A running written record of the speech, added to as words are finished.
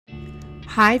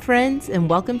Hi, friends, and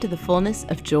welcome to the Fullness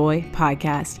of Joy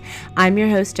podcast. I'm your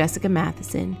host, Jessica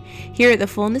Matheson. Here at the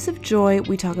Fullness of Joy,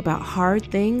 we talk about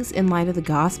hard things in light of the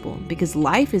gospel because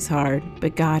life is hard,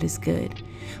 but God is good.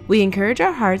 We encourage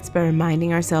our hearts by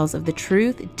reminding ourselves of the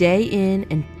truth day in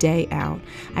and day out.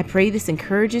 I pray this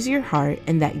encourages your heart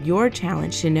and that you're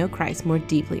challenged to know Christ more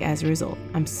deeply as a result.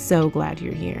 I'm so glad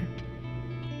you're here.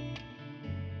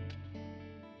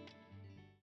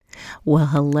 Well,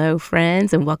 hello,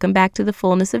 friends, and welcome back to the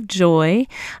Fullness of Joy.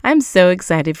 I'm so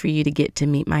excited for you to get to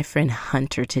meet my friend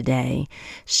Hunter today.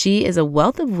 She is a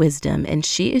wealth of wisdom, and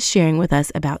she is sharing with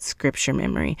us about scripture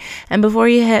memory. And before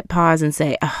you hit pause and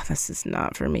say, oh, this is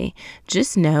not for me,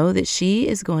 just know that she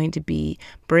is going to be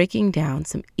breaking down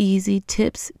some easy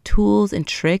tips, tools, and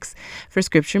tricks for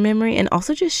scripture memory, and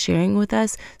also just sharing with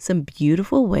us some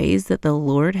beautiful ways that the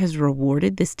Lord has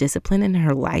rewarded this discipline in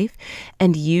her life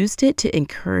and used it to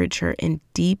encourage her in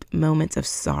deep moments of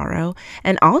sorrow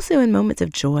and also in moments of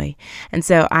joy. And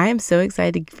so I am so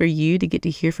excited for you to get to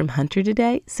hear from Hunter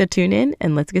today. So tune in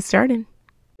and let's get started.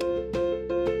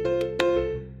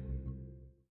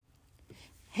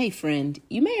 Hey friend,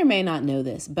 you may or may not know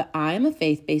this, but I am a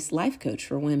faith-based life coach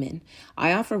for women.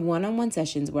 I offer one-on-one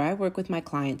sessions where I work with my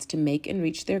clients to make and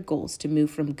reach their goals to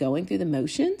move from going through the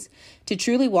motions to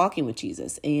truly walking with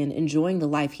Jesus and enjoying the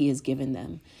life He has given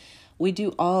them. We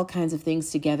do all kinds of things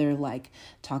together, like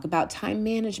talk about time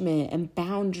management and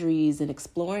boundaries and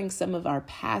exploring some of our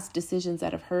past decisions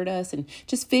that have hurt us and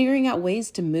just figuring out ways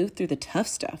to move through the tough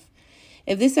stuff.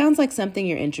 If this sounds like something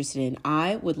you're interested in,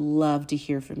 I would love to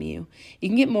hear from you. You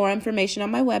can get more information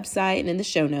on my website and in the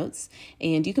show notes,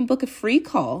 and you can book a free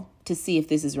call to see if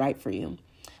this is right for you.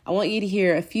 I want you to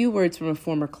hear a few words from a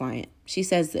former client. She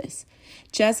says this: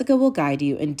 Jessica will guide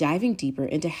you in diving deeper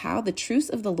into how the truths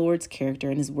of the Lord's character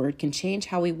and His word can change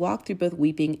how we walk through both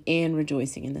weeping and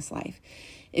rejoicing in this life.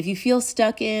 If you feel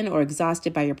stuck in or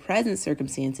exhausted by your present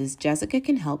circumstances, Jessica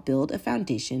can help build a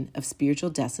foundation of spiritual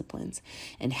disciplines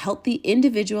and healthy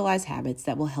individualized habits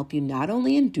that will help you not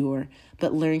only endure,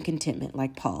 but learn contentment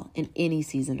like Paul in any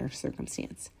season or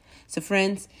circumstance. So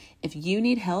friends, if you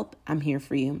need help, I'm here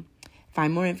for you.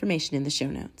 Find more information in the show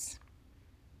notes.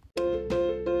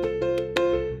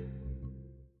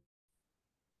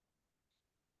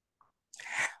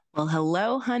 Well,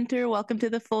 hello, Hunter. Welcome to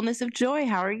the Fullness of Joy.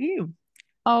 How are you?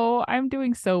 Oh, I'm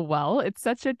doing so well. It's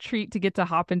such a treat to get to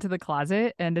hop into the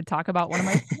closet and to talk about one of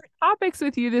my favorite topics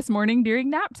with you this morning during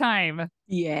nap time.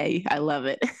 Yay, I love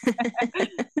it.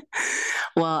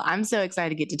 Well, I'm so excited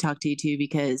to get to talk to you too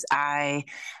because I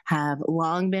have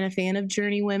long been a fan of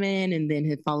Journey Women and then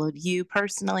have followed you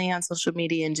personally on social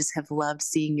media and just have loved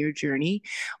seeing your journey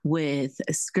with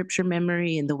scripture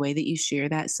memory and the way that you share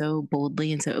that so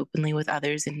boldly and so openly with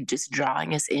others and just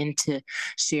drawing us in to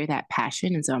share that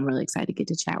passion. And so I'm really excited to get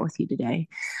to chat with you today.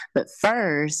 But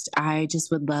first, I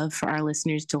just would love for our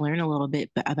listeners to learn a little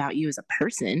bit about you as a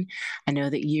person. I know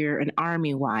that you're an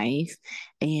Army wife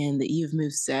and that you've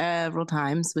moved several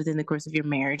times within the course of your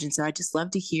marriage. And so I just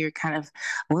love to hear kind of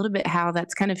a little bit how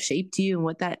that's kind of shaped you and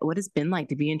what it's been like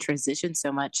to be in transition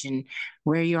so much and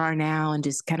where you are now and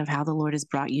just kind of how the Lord has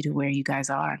brought you to where you guys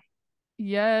are.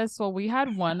 Yes, well, we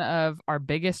had one of our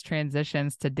biggest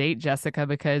transitions to date, Jessica,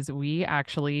 because we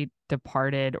actually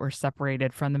departed or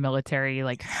separated from the military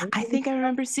like 4 I years think I ago.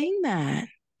 remember seeing that.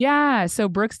 Yeah, so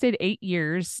Brooks did 8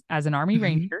 years as an Army Mhm.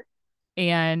 Ranger.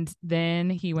 And then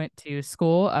he went to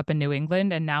school up in New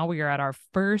England. And now we are at our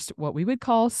first, what we would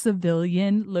call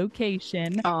civilian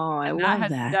location. Oh, I And that love has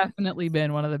that. definitely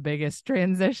been one of the biggest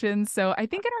transitions. So I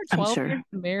think in our I'm 12 years sure.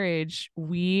 of marriage,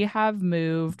 we have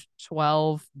moved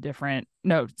 12 different,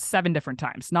 no, 7 different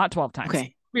times, not 12 times.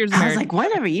 Okay. Years of I was marriage. like,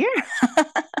 one every year?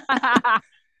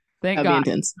 Thank That'd be God,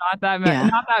 intense. Yeah.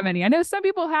 not that many. I know some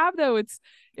people have though. It's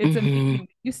amazing. Hmm. We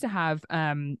used to have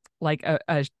like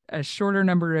a shorter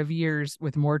number of years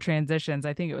with more transitions.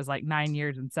 I think it was like 9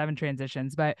 years and 7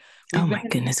 transitions. But Oh we've been my in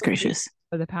goodness this gracious.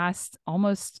 for the past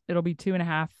almost it'll be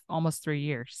 2.5, almost 3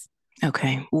 years.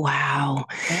 Okay. Wow.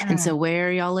 And Yeah. so where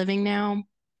are y'all living now?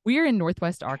 We are in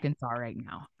Northwest Arkansas right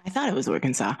now. I thought it was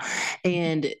Arkansas.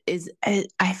 And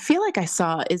I feel like I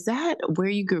saw, is that where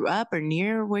you grew up or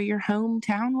near where your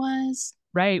hometown was?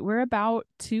 Right. We're about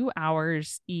 2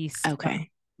 hours east of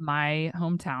Okay. my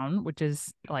hometown, which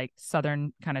is like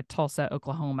southern kind of Tulsa,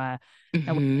 Oklahoma.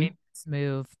 And we Hmm. made this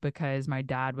move because my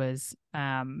dad was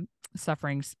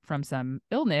suffering from some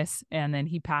illness and then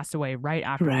he passed away right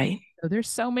after we. Right. So there's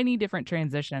so many different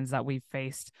transitions that we've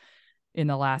faced in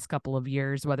the last couple of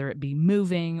years, whether it be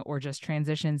moving or just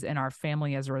transitions in our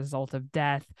family as a result of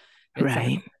death, et cetera,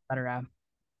 Right. et cetera.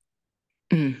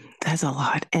 That's a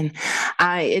lot. And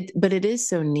But it is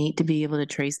so neat to be able to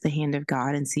trace the hand of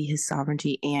God and see his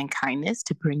sovereignty and kindness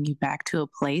to bring you back to a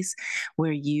place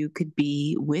where you could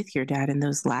be with your dad in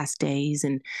those last days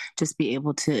and just be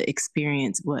able to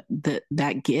experience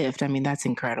that gift. I mean, that's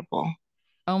incredible.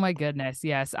 Oh my goodness.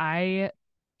 Yes. I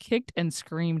kicked and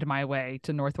screamed my way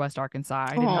to Northwest Arkansas.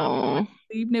 I did not want Oh.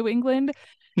 to leave New England.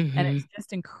 And Hmm. it's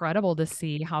just incredible to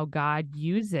see how God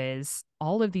uses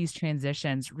all of these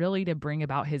transitions really to bring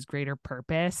about his greater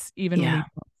purpose, even when we Yeah.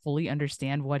 don't fully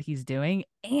understand what he's doing.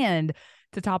 And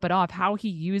to top it off, how he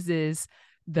uses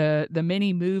the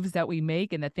many moves that we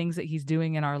make and the things that he's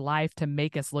doing in our life to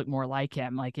make us look more like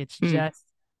him. Like it's Mm, just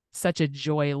such a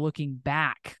joy looking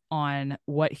back on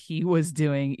what he was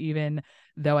doing, even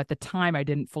though at the time I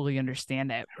didn't fully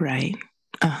understand it. right.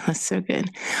 Oh, that's so good.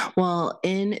 Well,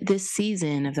 in this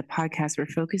season of the podcast, we're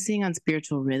focusing on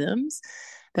spiritual rhythms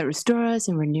that restore us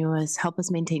and renew us, help us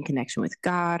maintain connection with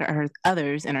God, our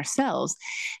others, and ourselves.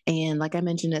 And like I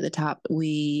mentioned at the top,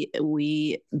 we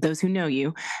those who know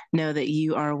you know that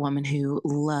you are a woman who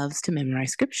loves to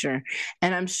memorize scripture.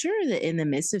 And I'm sure that in the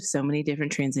midst of so many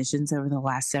different transitions over the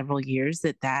last several years,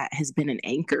 that has been an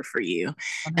anchor for you.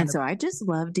 And 100. so I just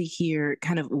love to hear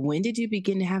kind of, when did you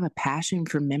begin to have a passion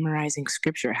for memorizing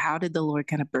scripture? How did the Lord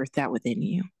kind of birth that within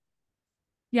you?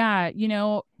 Yeah,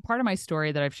 part of my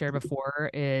story that I've shared before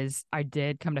is I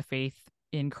did come to faith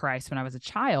in Christ when I was a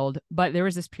child, but there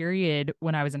was this period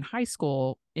when I was in high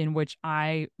school in which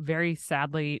I very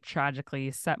sadly,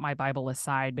 tragically set my Bible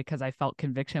aside because I felt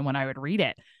conviction when I would read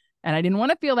it. And I didn't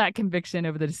want to feel that conviction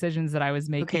over the decisions that I was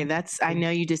Okay, making. I know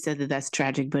you just said that that's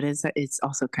tragic, but it's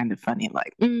also kind of funny.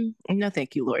 Like, no,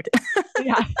 thank you, Lord.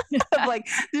 Yeah, Like,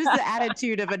 just the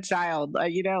attitude of a child,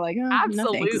 like, oh, no thanks.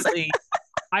 absolutely.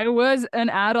 I was an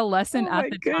adolescent Oh at my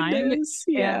the time, goodness.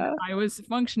 and Yeah. I was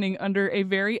functioning under a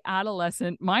very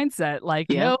adolescent mindset. Like,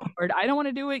 no, Yep. Lord, I don't want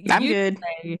to do what I'm you good.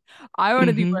 say. I want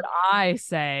to do Mm-hmm. what I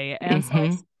say. And so I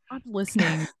Mm-hmm. stopped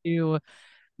listening to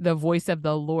the voice of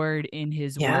the Lord in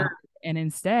his word Yeah. and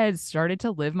instead started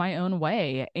to live my own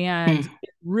way. And Mm, it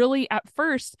really, at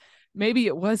first, maybe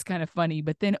it was kind of funny,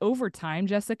 but then over time,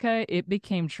 Jessica, it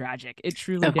became tragic. It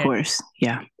truly of did. course.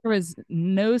 Yeah. There was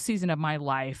no season of my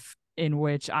life in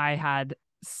which I had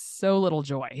so little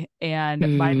joy.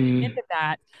 And by the end Mm,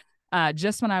 of that,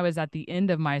 just when I was at the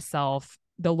end of myself,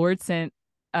 the Lord sent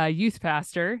a youth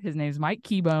pastor. His name's Mike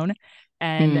Keybone.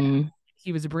 And mm,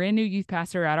 he was a brand new youth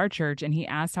pastor at our church. And he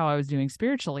asked how I was doing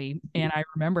spiritually. And I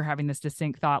remember having this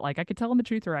distinct thought, like I could tell him the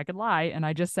truth or I could lie. And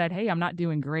I just said, hey, I'm not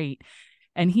doing great.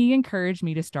 And he encouraged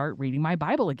me to start reading my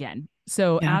Bible again.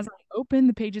 So yeah. as I opened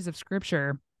the pages of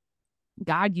scripture,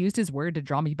 God used his word to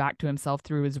draw me back to himself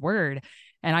through his word.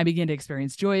 And I began to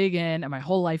experience joy again, and my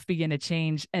whole life began to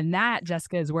change. And that,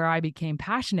 Jessica, is where I became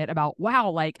passionate about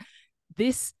wow, like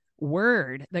this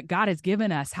word that God has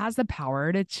given us has the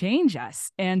power to change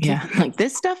us and to Yeah. Like,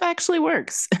 this stuff actually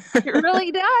works. it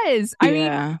really does. I mean,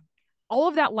 Yeah. all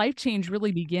of that life change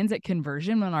really begins at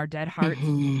conversion when our dead hearts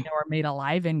Hmm. are made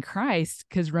alive in Christ,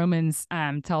 because Romans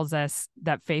tells us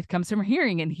that faith comes from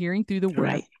hearing and hearing through the word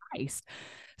of Right. Christ.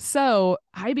 So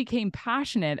I became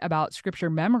passionate about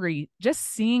scripture memory, just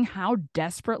seeing how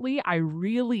desperately I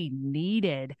really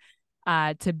needed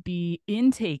to be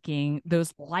intaking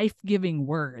those life-giving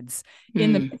words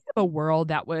in the Mm. midst of a world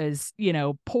that was,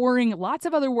 pouring lots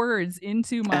of other words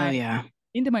Oh, yeah.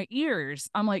 into my ears.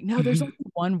 I'm like, no, there's only Hmm.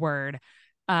 one word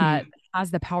that Mm.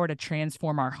 has the power to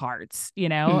transform our hearts.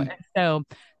 Mm. And so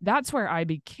that's where I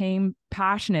became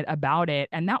passionate about it.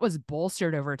 And that was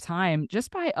bolstered over time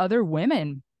just by other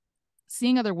women,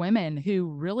 seeing other women who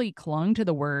really clung to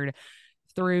the word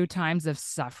through times of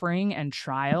suffering and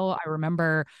trial. I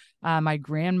remember my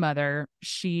grandmother,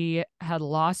 she had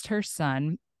lost her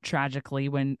son tragically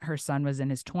when her son was in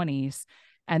his 20s.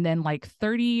 And then, like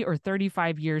 30 or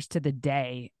 35 years to the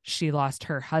day, she lost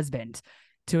her husband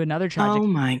to another tragic. Oh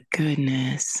my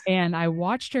goodness. And I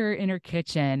watched her in her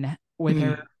kitchen with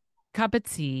her Mm. cup of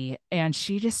tea, and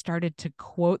she just started to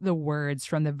quote the words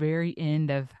from the very end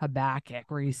of Habakkuk,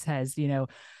 where he says,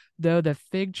 though the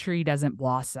fig tree doesn't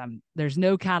blossom, there's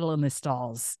no cattle in the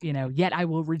stalls, yet I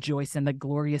will rejoice in the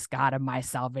glorious God of my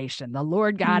salvation. The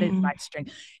Lord God is Mm. my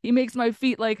strength. He makes my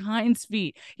feet like hinds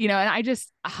feet, and I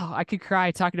just, I could cry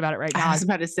talking about it right I now. was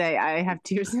about to say, I have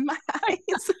tears in my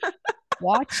eyes.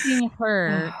 Watching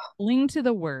her Oh. cling to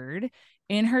the word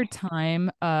in her time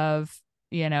of,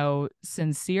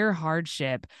 sincere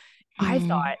hardship, I Mm.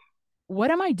 thought,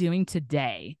 what am I doing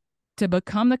today to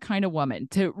become the kind of woman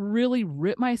to really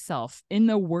root myself in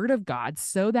the word of God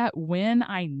so that when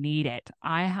I need it,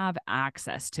 I have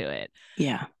access to it?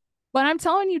 Yeah. But I'm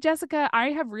telling you, Jessica, I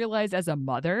have realized as a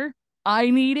mother, I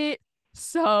need it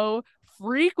so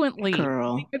frequently.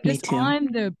 Girl, I'm me just too. on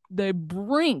the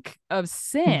brink of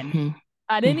sin Mm-hmm.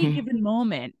 at any Mm-hmm. given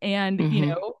moment. And,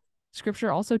 Mm-hmm.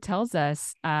 scripture also tells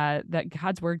us that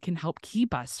God's word can help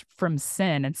keep us from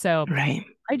sin. And so Right.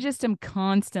 I just am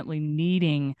constantly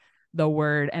needing the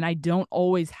word, and I don't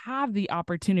always have the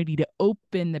opportunity to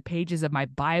open the pages of my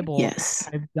Bible Yes.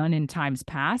 that I've done in times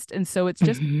past. And so it's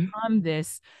just Mm-hmm. become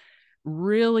this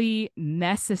really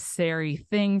necessary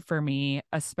thing for me,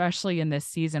 especially in this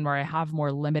season where I have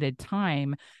more limited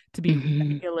time, to be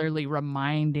Mm-hmm. regularly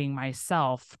reminding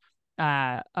myself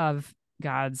of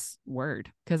God's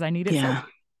word because I need it so. Yeah.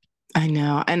 I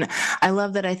know. And I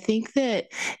love that. I think that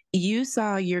you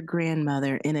saw your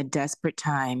grandmother in a desperate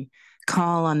time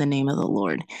call on the name of the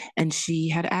Lord, and she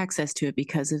had access to it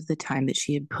because of the time that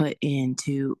she had put in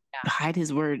to Yeah, hide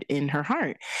his word in her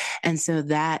heart. And so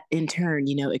that in turn,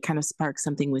 it kind of sparks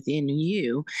something within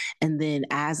you. And then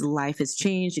as life has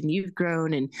changed and you've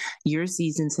grown and your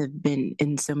seasons have been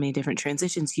in so many different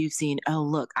transitions, you've seen, oh,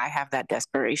 look, I have that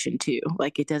desperation too.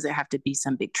 Like it doesn't have to be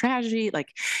some big tragedy. Like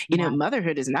yeah,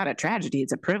 motherhood is not a tragedy.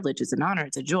 It's a privilege, it's an honor,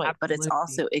 it's a joy, but it's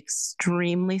absolutely. also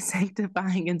extremely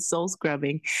sanctifying and soul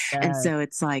scrubbing. And Yes. so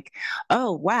it's like,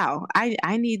 oh, wow,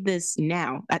 I need this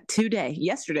now, today,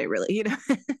 yesterday, really,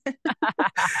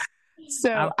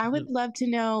 So I would Absolutely. love to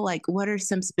know, like, what are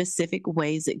some specific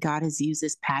ways that God has used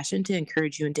this passion to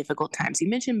encourage you in difficult times? You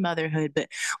mentioned motherhood, but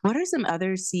what are some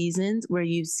other seasons where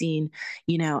you've seen,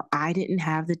 I didn't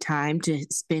have the time to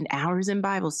spend hours in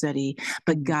Bible study,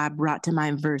 but Mm. God brought to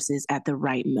mind verses at the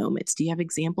right moments? Do you have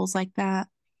examples like that?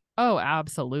 Oh,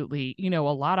 absolutely. A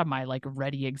lot of my like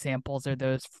ready examples are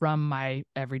those from my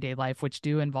everyday life, which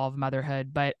do involve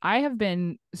motherhood. But I have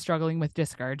been struggling with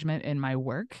discouragement in my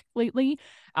work lately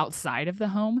outside of the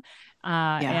home.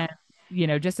 Yeah.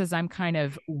 And just as I'm kind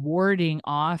of warding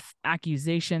off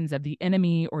accusations of the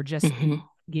enemy or just Hmm.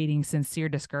 gaining sincere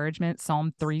discouragement,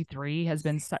 Psalm 3:3 has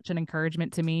been such an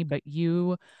encouragement to me. But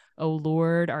you, O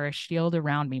Lord, are a shield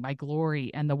around me, my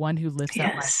glory, and the one who lifts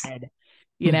up my Yes. head.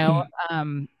 You know, Hmm.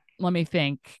 um, let me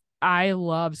think. I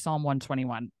love Psalm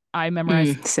 121. I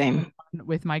memorized Same.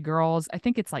 with my girls. I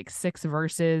think it's like 6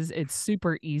 verses. It's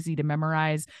super easy to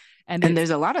memorize. And And it's, there's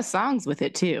a lot of songs with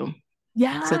it too. So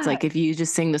it's yeah, like if you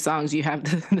just sing the songs, you have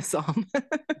the psalm.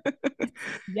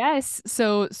 yes.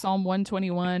 So Psalm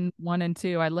 121, 1 and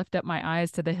 2, I lift up my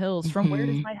eyes to the hills. From where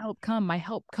does Hmm. my help come? My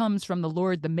help comes from the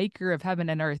Lord, the maker of heaven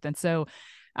and earth. And so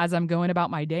as I'm going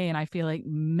about my day and I feel like,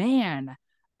 man,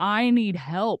 I need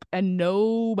help and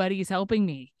nobody's helping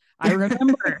me. I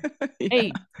remember, Yeah.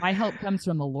 hey, my help comes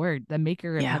from the Lord, the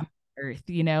maker of Yeah. heaven and earth.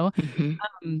 Hmm.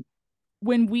 Um,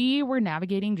 when we were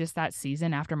navigating just that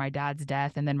season after my dad's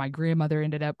death, and then my grandmother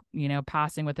ended up,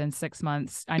 passing within 6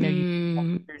 months. I know you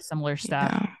Mm, through similar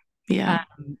stuff. yeah.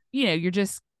 Yeah. You're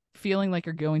just feeling like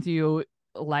you're going through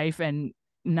life and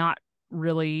not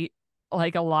really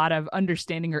like a lot of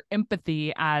understanding or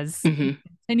empathy as you Hmm.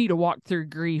 continue to walk through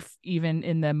grief, even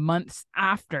in the months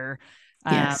after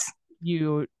um, Yes.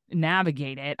 you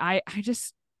navigate it. I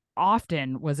just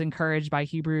often was encouraged by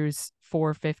Hebrews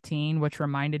 4:15, which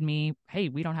reminded me, hey,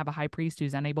 we don't have a high priest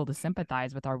who's unable to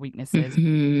sympathize with our weaknesses.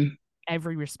 Hmm.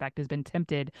 Every respect has been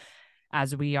tempted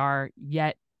as we are,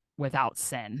 yet without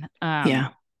sin. Yeah.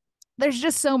 There's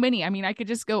just so many. I mean, I could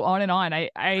just go on and on. I'm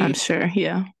I sure.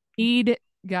 Yeah. need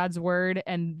God's word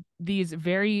and these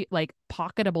very like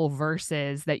pocketable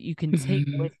verses that you can take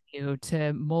Hmm. with you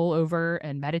to mull over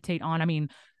and meditate on. I mean,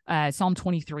 Psalm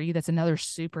 23, that's another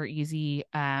super easy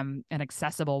and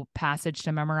accessible passage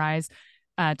to memorize.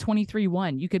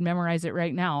 23:1, you could memorize it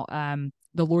right now.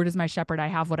 The Lord is my shepherd, I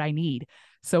have what I need.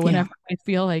 So Yeah. whenever I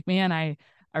feel like, man, I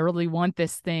really want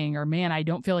this thing, or man, I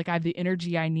don't feel like I have the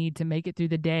energy I need to make it through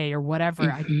the day or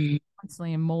whatever, I Hmm.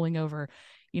 constantly am mulling over,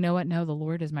 you know what? No, the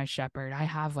Lord is my shepherd. I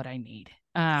have what I need.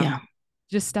 Yeah.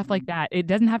 Just stuff like that. It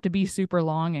doesn't have to be super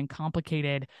long and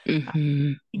complicated.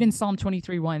 Hmm. Even Psalm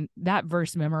 23:1, that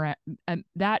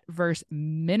verse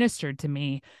ministered to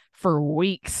me for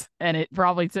weeks, and it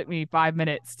probably took me 5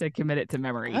 minutes to commit it to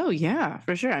memory. Oh yeah,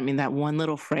 for sure. I mean, that one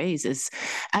little phrase is,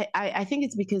 I think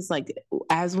it's because, like,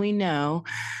 as we know,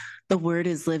 the word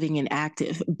is living and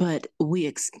active, but we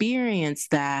experience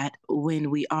that when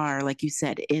we are, like you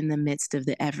said, in the midst of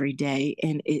the everyday,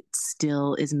 and it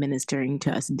still is ministering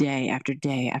to us day after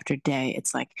day after day.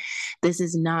 It's like, this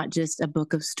is not just a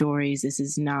book of stories. This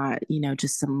is not,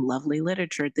 just some lovely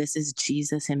literature. This is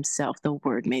Jesus himself, the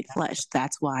word made flesh.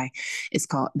 That's why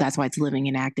it's living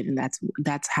and active. And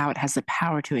that's how it has the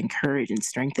power to encourage and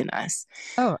strengthen us.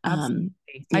 Oh, Um, absolutely.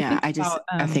 I yeah, think about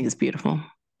I think it's beautiful.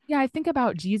 Yeah, I think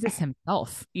about Jesus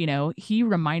himself. He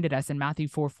reminded us in Matthew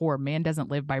 4:4, man doesn't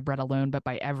live by bread alone, but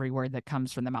by every word that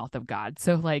comes from the mouth of God.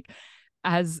 So, like,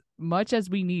 as much as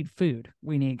we need food,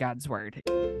 we need God's word.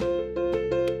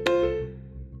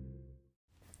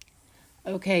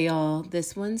 Okay, y'all,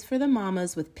 this one's for the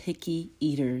mamas with picky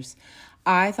eaters.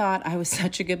 I thought I was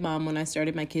such a good mom when I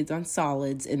started my kids on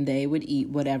solids and they would eat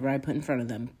whatever I put in front of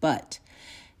them. But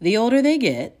the older they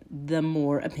get, the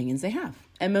more opinions they have.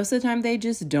 And most of the time, they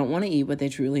just don't want to eat what they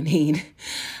truly need.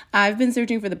 I've been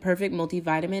searching for the perfect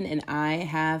multivitamin and I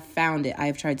have found it. I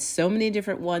have tried so many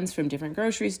different ones from different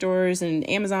grocery stores and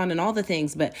Amazon and all the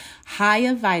things, but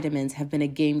Haya vitamins have been a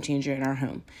game changer in our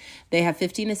home. They have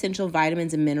 15 essential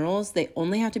vitamins and minerals. They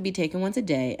only have to be taken once a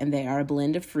day, and they are a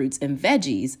blend of fruits and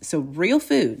veggies, so real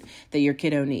food that your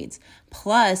kiddo needs.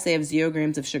 Plus, they have 0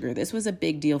 grams of sugar. This was a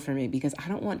big deal for me because I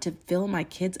don't want to fill my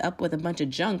kids up with a bunch of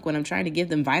junk when I'm trying to give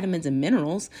them vitamins and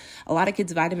minerals. A lot of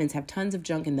kids' vitamins have tons of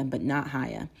junk in them, but not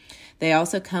Haya. They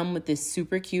also come with this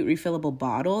super cute refillable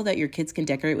bottle that your kids can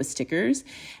decorate with stickers.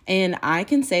 And I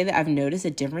can say that I've noticed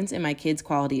a difference in my kids'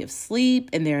 quality of sleep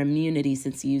and their immunity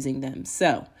since using them.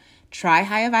 So, try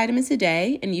Haya Vitamins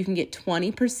today, and you can get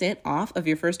 20% off of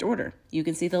your first order. You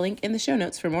can see the link in the show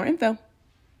notes for more info.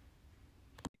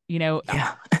 Yeah.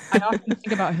 I often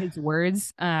think about his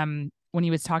words when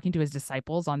he was talking to his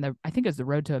disciples on I think it was the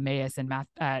road to Emmaus in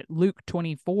Luke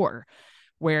 24,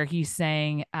 where he's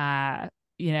saying,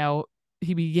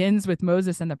 he begins with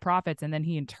Moses and the prophets, and then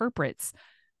he interprets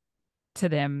to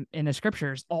them in the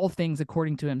scriptures all things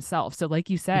according to himself. So, like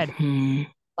you said,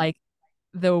 like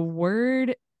the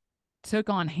word took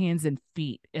on hands and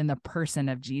feet in the person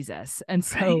of Jesus. And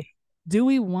so, Right. do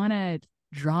we want to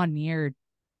draw near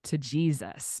to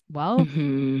Jesus? Well,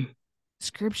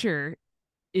 scripture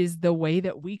is the way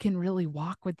that we can really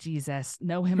walk with Jesus,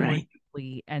 know him more Right.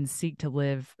 deeply, and seek to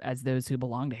live as those who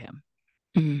belong to him.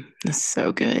 That's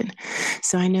so good.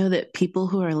 So I know that people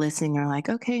who are listening are like,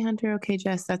 okay, Hunter, okay,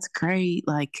 Jess, that's great.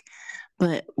 Like,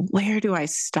 but where do I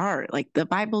start? Like, the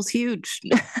Bible's huge.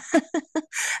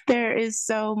 There is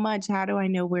so much. How do I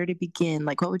know where to begin?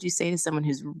 Like, what would you say to someone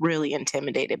who's really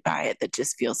intimidated by it that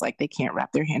just feels like they can't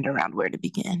wrap their hand around where to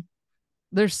begin?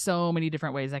 There's so many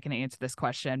different ways I can answer this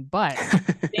question, but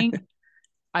I think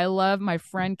I love my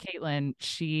friend Caitlin.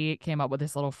 She came up with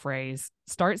this little phrase: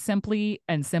 start simply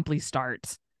and simply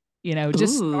start.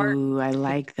 Just start. Ooh, I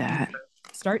like that.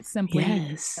 Start simply,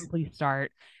 Yes. simply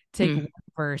start. Take one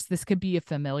verse. This could be a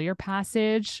familiar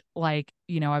passage. Like,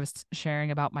 I was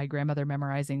sharing about my grandmother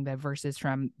memorizing the verses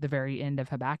from the very end of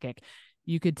Habakkuk.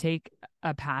 You could take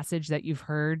a passage that you've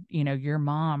heard, your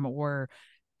mom or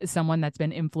someone that's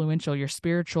been influential, your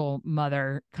spiritual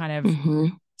mother kind of,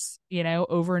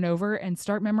 over and over, and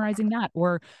start memorizing that.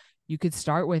 Or you could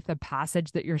start with a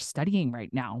passage that you're studying right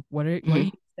now. What are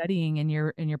you studying in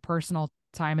your personal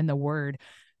time in the word?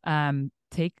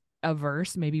 Take a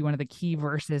verse, maybe one of the key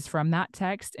verses from that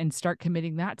text, and start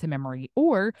committing that to memory.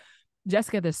 Or,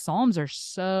 Jessica, the Psalms are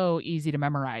so easy to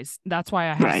memorize. That's why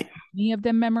I have so many of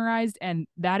them memorized. And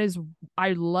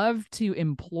I love to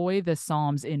employ the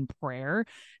Psalms in prayer.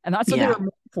 And that's what they were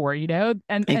meant for,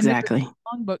 and Exactly. they're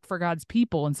a songbook for God's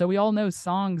people. And so we all know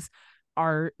songs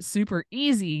are super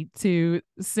easy to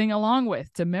sing along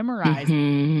with, to memorize.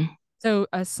 So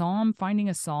finding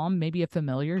a psalm, maybe a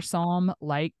familiar psalm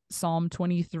like Psalm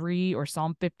 23 or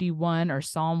Psalm 51 or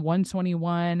Psalm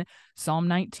 121, Psalm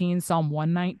 19, Psalm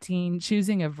 119,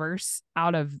 choosing a verse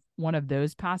out of one of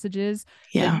those passages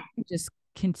that you can just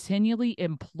continually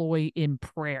employ in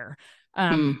prayer.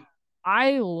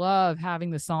 I love having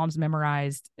the Psalms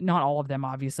memorized, not all of them,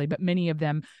 obviously, but many of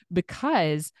them,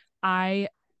 because I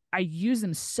use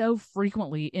them so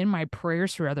frequently in my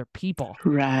prayers for other people.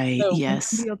 Right. So when Yes.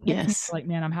 somebody will text me like,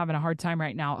 man, I'm having a hard time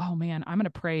right now. Oh man, I'm going to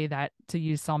pray that, to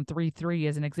use Psalm 3:3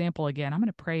 as an example again, I'm going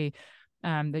to pray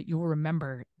that you'll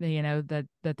remember that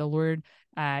the Lord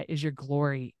is your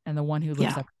glory and the one who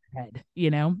lifts up your head.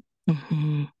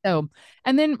 So,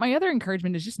 and then my other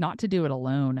encouragement is just not to do it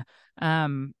alone.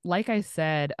 Like I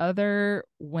said, other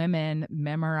women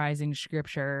memorizing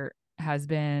scripture has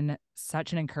been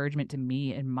such an encouragement to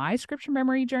me in my scripture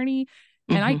memory journey.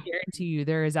 And I guarantee you,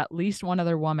 there is at least one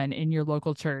other woman in your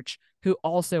local church who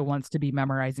also wants to be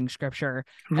memorizing scripture.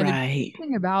 And the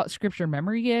thing about scripture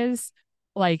memory is,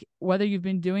 like, whether you've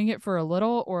been doing it for a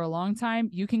little or a long time,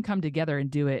 you can come together and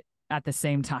do it at the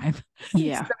same time.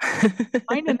 Yeah. So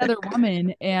find another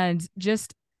woman and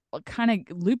just kind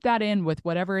of loop that in with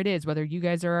whatever it is, whether you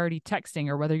guys are already texting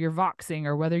or whether you're voxing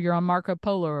or whether you're on Marco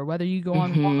Polo or whether you go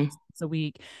on walks once a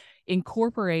week.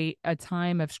 Incorporate a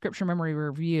time of scripture memory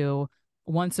review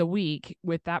once a week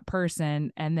with that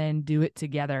person and then do it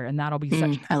together. And that'll be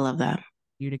such I love that.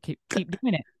 you to keep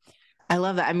doing it. I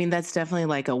love that. I mean, that's definitely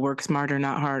like a work smarter,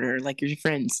 not harder, like your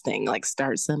friends thing, like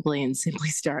start simply and simply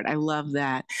start. I love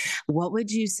that. What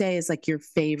would you say is like your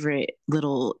favorite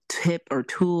little tip or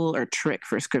tool or trick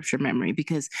for scripture memory?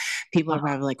 Because people are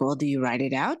probably like, well, do you write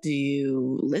it out? Do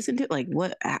you listen to it? Like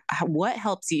what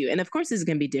helps you? And of course, this is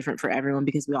going to be different for everyone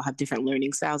because we all have different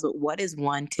learning styles. But what is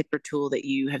one tip or tool that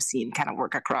you have seen kind of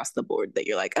work across the board that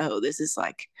you're like, oh, this is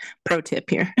like pro tip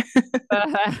here?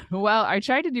 Well, I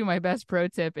tried to do my best pro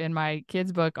tip in my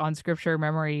kids' book on scripture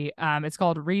memory. It's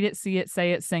called Read It, See It,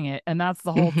 Say It, Sing It. And that's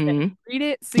the whole thing. Read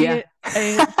it, see Yeah. it,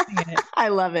 say it, sing it. I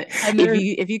love it. And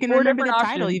If you can four remember the different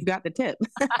title, options. you've got the tip.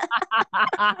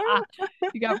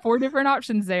 You got four different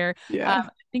options there. Yeah. I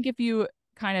think if you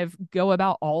kind of go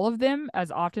about all of them as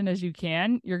often as you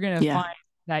can, you're going to Yeah. find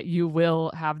that you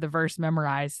will have the verse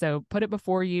memorized. So put it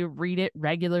before you, read it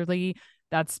regularly.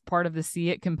 That's part of the see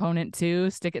it component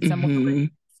too. Stick it somewhere,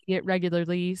 see it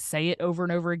regularly, say it over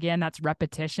and over again. That's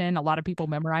repetition. A lot of people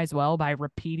memorize well by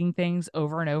repeating things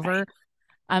over and over.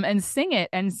 Right. And sing it.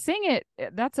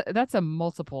 That's a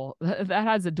multiple that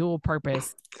has a dual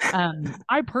purpose.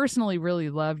 I personally really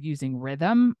love using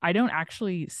rhythm. I don't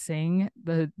actually sing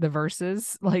the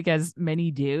verses like as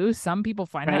many do. Some people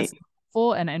find that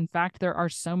helpful, and in fact, there are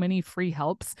so many free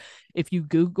helps. If you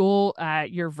Google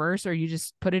your verse or you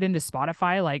just put it into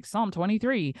Spotify, like Psalm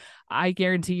 23, I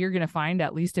guarantee you're going to find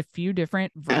at least a few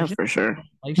different versions, for sure,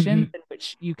 in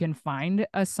which you can find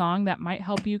a song that might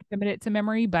help you commit it to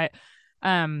memory, but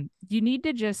you need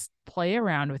to just play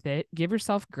around with it, give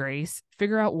yourself grace,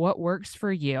 figure out what works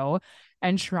for you,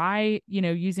 and try,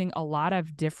 using a lot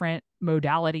of different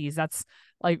modalities. That's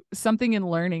like something in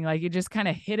learning, like you just kind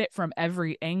of hit it from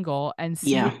every angle and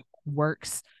see what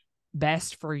works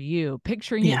best for you.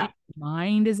 Picturing it in your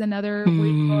mind is another way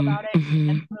to go about it.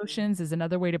 And emotions is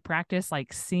another way to practice,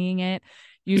 like seeing it,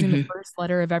 using the first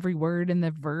letter of every word in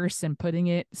the verse and putting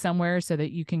it somewhere so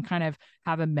that you can kind of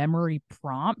have a memory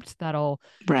prompt that'll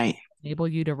enable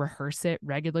you to rehearse it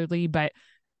regularly. But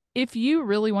if you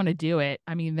really want to do it,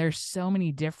 I mean, there's so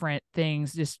many different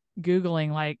things. Just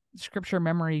Googling like scripture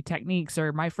memory techniques,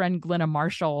 or my friend Glenna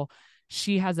Marshall,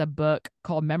 she has a book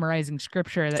called Memorizing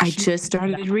Scripture that I just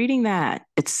started reading that.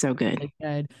 It's so good. Really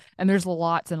good. And there's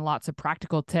lots and lots of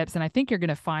practical tips. And I think you're going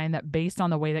to find that based on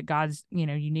the way that God's,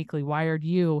 uniquely wired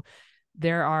you,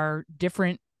 there are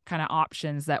different kind of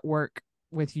options that work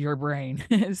with your brain.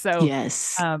 So,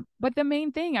 yes. But the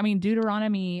main thing, I mean,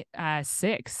 Deuteronomy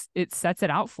 6, it sets it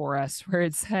out for us where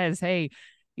it says, hey,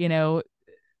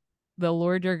 the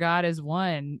Lord your God is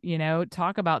one.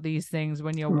 Talk about these things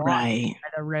when you walk by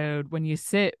the road, when you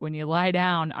sit, when you lie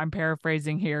down. I'm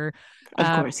paraphrasing here.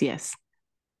 Of course, yes.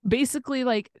 Basically,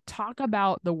 like, talk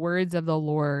about the words of the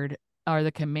Lord or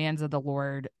the commands of the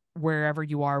Lord wherever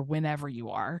you are, whenever you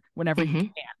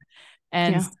can.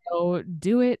 And so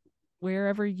do it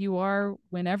wherever you are,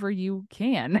 whenever you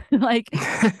can. Like,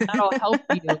 that'll help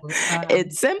you.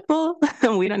 It's simple.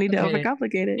 We don't need to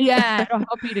overcomplicate it. Yeah, it'll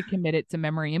help you to commit it to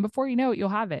memory. And before you know it, you'll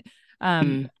have it.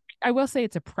 I will say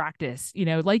it's a practice,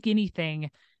 like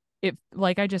anything.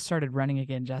 Like I just started running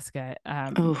again, Jessica.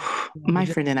 My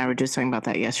friend and I were just talking about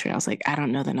that yesterday. I was like, I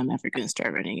don't know that I'm ever going to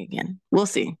start running again. We'll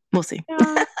see.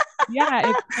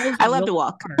 Yeah, I love to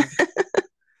walk.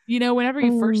 Whenever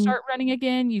you first start running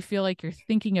again, you feel like you're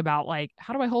thinking about like,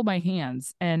 how do I hold my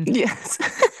hands? And yes,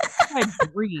 how do I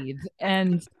breathe?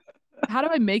 And how do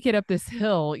I make it up this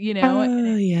hill?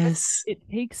 Yes.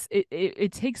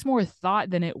 It takes more thought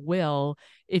than it will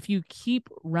if you keep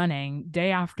running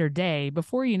day after day.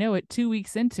 Before you know it, 2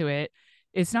 weeks into it,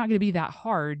 it's not going to be that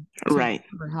hard to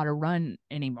remember how to run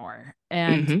anymore.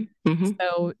 And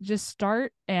so just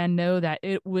start and know that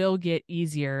it will get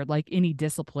easier, like any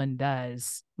discipline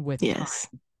does with time.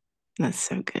 That's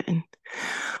so good.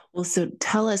 Well, so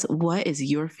tell us, what is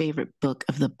your favorite book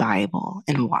of the Bible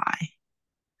and why?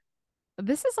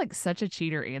 This is like such a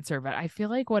cheater answer, but I feel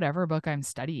like whatever book I'm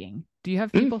studying. Do you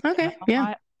have people? Okay.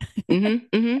 Yeah.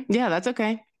 Yeah, that's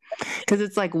okay. Because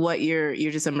it's like what you're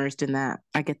just immersed in that.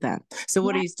 I get that. So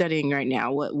what are you studying right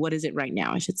now? What is it right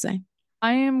now, I should say?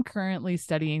 I am currently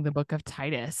studying the book of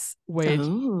Titus, which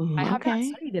I have not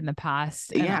studied in the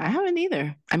past. Yeah, I haven't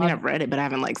either. I mean, I've read it, but I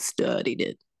haven't like studied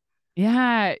it.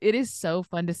 Yeah, it is so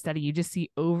fun to study. You just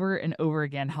see over and over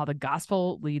again how the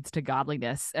gospel leads to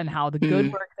godliness and how the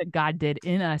good work that God did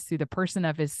in us through the person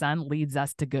of his son leads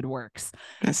us to good works.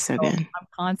 That's so good. I'm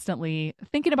constantly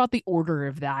thinking about the order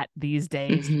of that these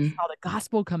days, how the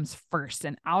gospel comes first.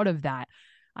 And out of that,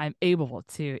 I'm able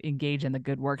to engage in the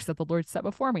good works that the Lord set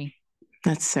before me.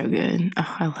 That's so good.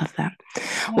 Oh, I love that.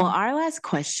 Well, Yeah. our last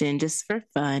question, just for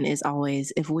fun, is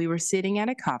always if we were sitting at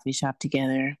a coffee shop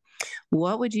together,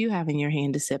 what would you have in your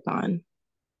hand to sip on?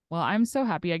 Well, I'm so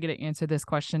happy I get to answer this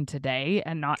question today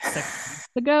and not 6 months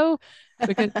ago,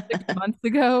 because 6 months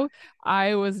ago,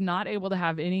 I was not able to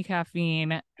have any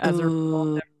caffeine as a result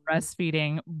Ooh, of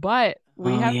breastfeeding, but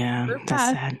we oh have yeah, that's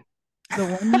surpassed sad. the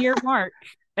 1 year mark.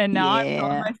 And now I'm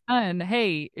telling Yeah, my son,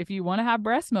 hey, if you want to have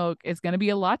breast milk, it's going to be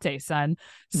a latte, son.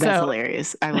 that's So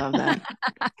hilarious. I love that.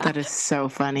 That is so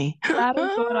funny. that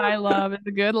is what I love. It's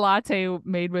a good latte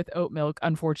made with oat milk,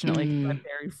 unfortunately, because I'm Mm.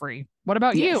 dairy free. What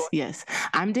about you? Yes, yes.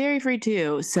 I'm dairy free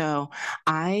too. So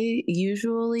I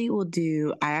usually will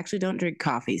do, I actually don't drink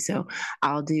coffee. So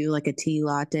I'll do like a tea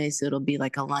latte. So it'll be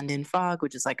like a London fog,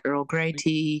 which is like Earl Grey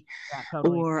tea, Yeah,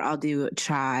 totally. or I'll do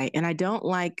chai. And I don't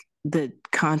like the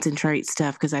concentrate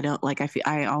stuff because I don't like,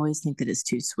 I always think that it's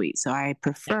too sweet. So I Yeah,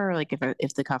 prefer like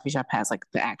if the coffee shop has like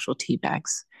the actual tea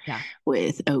bags yeah,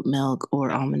 with oat milk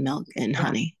or yeah, almond milk and yeah.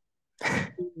 honey.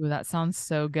 Ooh, that sounds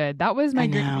so good. That was I my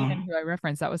great know. aunt who I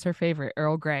referenced. That was her favorite,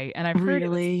 Earl Grey. And I've heard it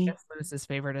was Really? C.S. Lewis's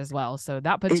favorite as well. So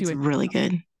that puts you It's in. really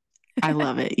good. I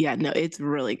love it. Yeah, no, it's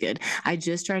really good. I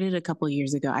just tried it a couple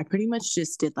years ago. I pretty much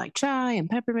just did like chai and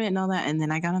peppermint and all that. And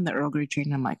then I got on the Earl Grey train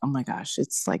and I'm like, oh my gosh,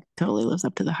 it's like totally lives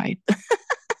up to the hype.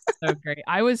 So great.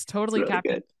 I was It's totally really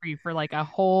caffeine good. free for like a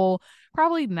whole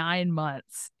probably 9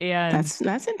 months. And That's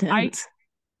I intense.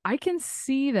 I can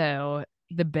see though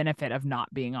the benefit of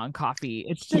not being on coffee.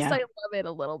 It's just Yeah. I love it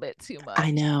a little bit too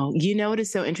I much. know. You know what is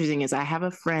so interesting is I have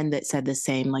a friend that said the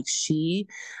same. Like she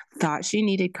thought she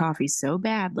needed coffee so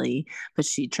badly, but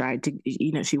she tried to,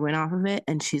 she went off of it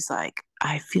and she's like,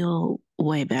 I feel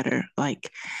way better.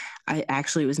 Like I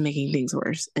actually was making things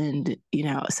worse. And,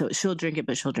 so she'll drink it,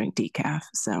 but she'll drink decaf.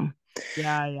 So,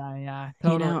 Yeah, yeah, yeah.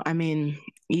 Totally. I mean,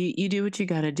 you do what you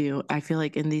got to do. I feel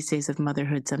like in these days of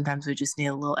motherhood, sometimes we just need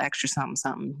a little extra something,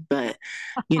 something. But,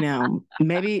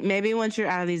 maybe once you're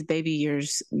out of these baby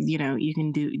years, you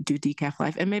can do decaf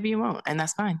life and maybe you won't. And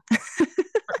that's fine.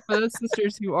 For those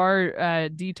sisters who are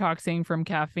detoxing from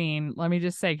caffeine, let me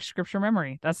just say scripture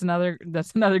memory. That's another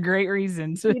great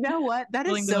reason to You know what? That is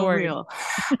willing to the so word. real.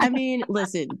 I mean,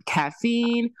 listen,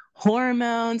 caffeine,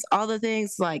 hormones, all the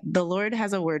things like the Lord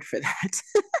has a word for that.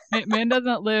 Man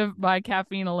doesn't live by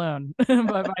caffeine alone, but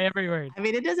by every word. I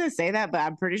mean, it doesn't say that, but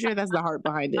I'm pretty sure that's the heart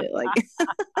behind it. Like,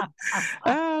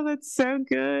 oh, that's so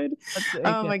good. That's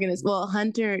Oh okay. my goodness. Well,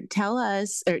 Hunter, tell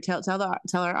us or tell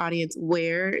our audience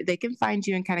where they can find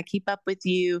you and kind of keep up with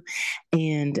you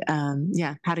and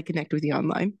yeah, how to connect with you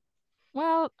online.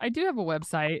 Well, I do have a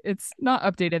website. It's not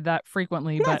updated that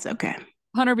frequently, but That's okay.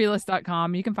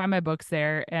 hunterbeless.com. You can find my books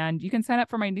there and you can sign up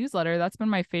for my newsletter. That's been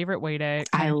my favorite way to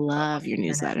I kind of keep up on love your the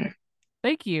internet. newsletter.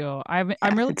 Thank you. I'm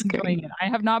Yeah, really it's great. enjoying it. I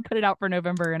have not put it out for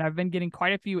November and I've been getting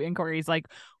quite a few inquiries like,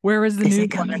 where is the Is it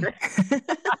coming? newsletter?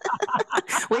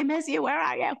 We miss you. Where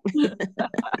are you?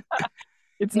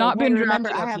 It's Hey, not hey, been remember,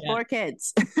 drafted I up have yet. 4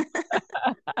 kids.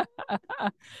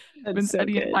 Been That's so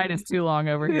studying good. Titus too long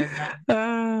over here, guys.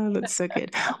 Oh, that's so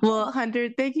good. Well, Hunter,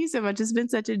 thank you so much. It's been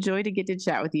such a joy to get to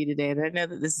chat with you today. And I know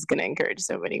that this is going to encourage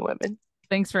so many women.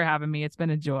 Thanks for having me. It's been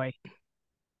a joy.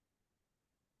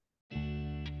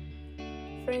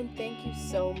 Friend, thank you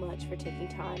so much for taking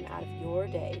time out of your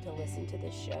day to listen to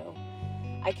this show.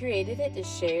 I created it to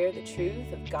share the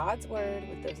truth of God's Word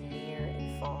with those near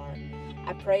and far.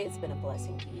 I pray it's been a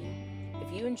blessing to you.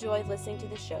 If you enjoyed listening to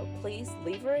the show, please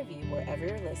leave a review wherever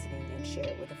you're listening and share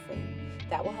it with a friend.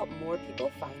 That will help more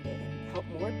people find it and help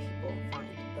more people find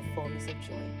the fullness of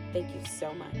joy. Thank you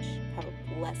so much. Have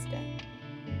a blessed day.